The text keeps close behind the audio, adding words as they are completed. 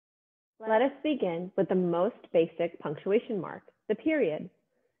Let us begin with the most basic punctuation mark, the period.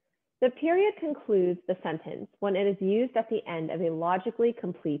 The period concludes the sentence when it is used at the end of a logically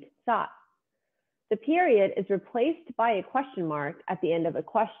complete thought. The period is replaced by a question mark at the end of a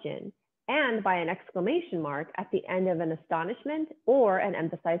question and by an exclamation mark at the end of an astonishment or an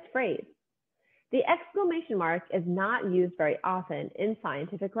emphasized phrase. The exclamation mark is not used very often in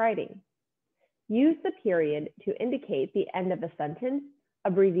scientific writing. Use the period to indicate the end of a sentence,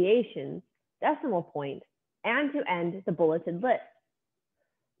 abbreviations, decimal point, and to end the bulleted list.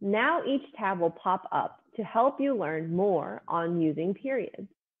 Now each tab will pop up to help you learn more on using periods.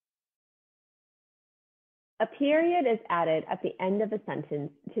 A period is added at the end of a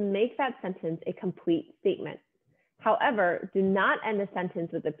sentence to make that sentence a complete statement. However, do not end a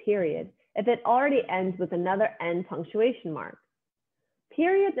sentence with a period if it already ends with another end punctuation mark.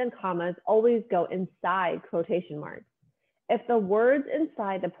 Periods and commas always go inside quotation marks. If the words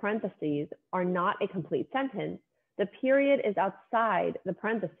inside the parentheses are not a complete sentence, the period is outside the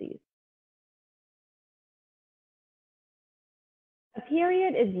parentheses. A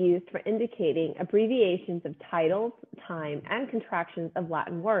period is used for indicating abbreviations of titles, time, and contractions of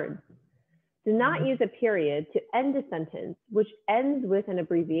Latin words. Do not use a period to end a sentence which ends with an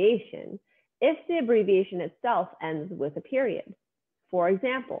abbreviation if the abbreviation itself ends with a period. For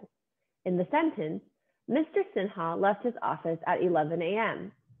example, in the sentence, Mr. Sinha left his office at 11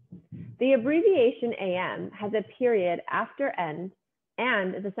 a.m. The abbreviation AM has a period after end,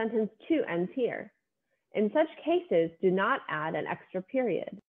 and the sentence to ends here. In such cases, do not add an extra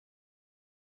period.